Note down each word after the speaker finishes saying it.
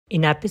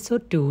In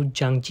episode 2,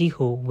 Jung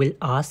Ji-ho will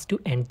ask to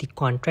end the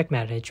contract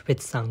marriage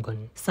with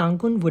Sang-gun.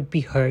 Sang-gun would be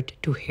hurt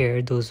to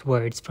hear those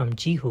words from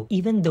Ji-ho,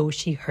 even though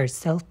she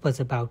herself was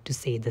about to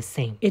say the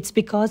same. It's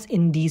because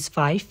in these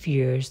 5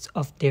 years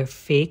of their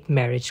fake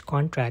marriage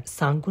contract,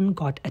 Sang-gun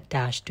got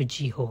attached to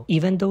Ji-ho,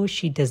 even though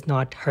she does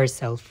not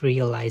herself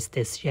realize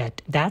this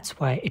yet. That's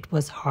why it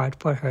was hard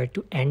for her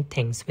to end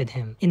things with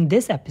him. In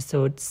this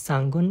episode,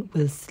 Sang-gun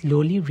will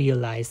slowly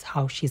realize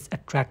how she's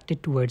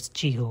attracted towards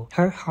Ji-ho.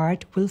 Her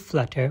heart will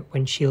flutter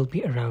when she'll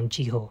be around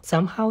Ji-ho.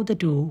 Somehow the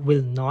two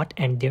will not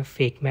end their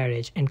fake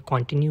marriage and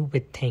continue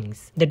with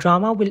things. The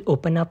drama will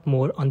open up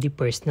more on the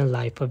personal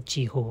life of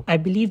Ji-ho. I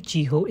believe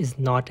Ji-ho is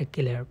not a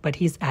killer, but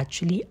he's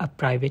actually a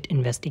private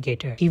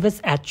investigator. He was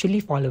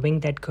actually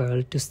following that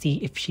girl to see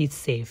if she's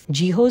safe.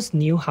 Ji-ho's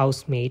new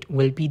housemate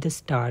will be the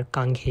star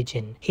Kang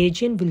Hae-jin.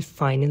 Hae-jin will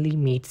finally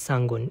meet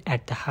Sang-gun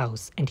at the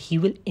house and he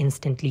will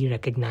instantly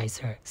recognize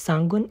her.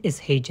 Sang-gun is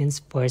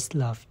Hae-jin's first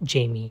love,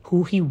 Jamie,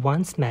 who he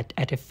once met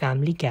at a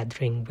family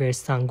gathering where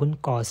Sang-gun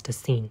caused a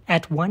scene.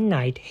 At one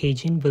night,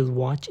 Hae-jin will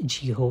watch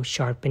Ji-ho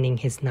sharpening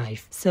his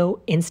knife.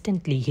 So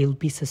instantly he'll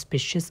be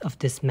suspicious of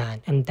this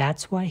man, and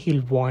that's why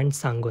he'll warn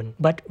Sang-gun.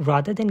 But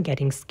rather than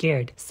getting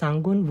scared,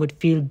 Sang-gun would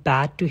feel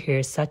bad to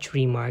hear such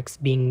remarks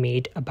being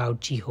made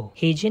about Ji-ho.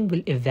 Hae-jin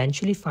will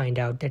eventually find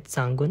out that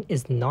Sang-gun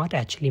is not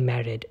actually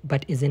married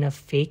but is in a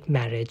fake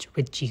marriage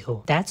with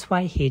Ji-ho. That's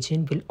why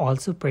Hae-jin will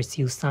also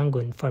pursue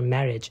Sang-gun for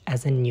marriage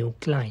as a new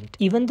client.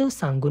 Even though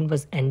Sang-gun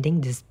was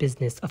ending this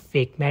business of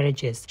fake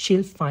marriages,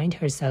 she'll find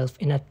herself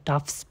in a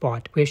tough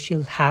spot where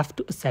she'll have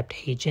to accept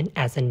Hae-jin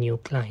as a new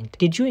client.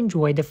 Did you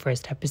enjoy the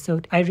first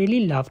episode? I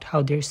really loved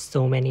how there's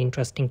so many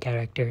interesting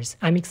characters.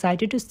 I'm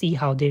excited to see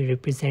how they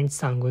represent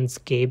Sang-gun's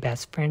gay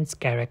best friend's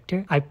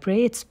character. I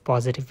pray it's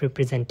positive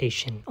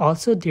representation.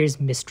 Also, there's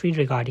mystery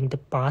regarding the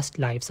past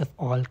lives of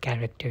all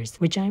characters,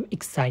 which I'm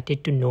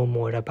excited to know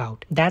more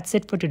about. That's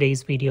it for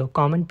today's video.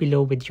 Comment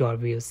below with your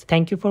views.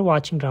 Thank you for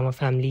watching, Drama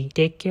Family.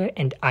 Take care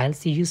and I'll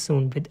see you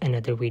soon with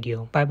another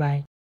video. Bye bye.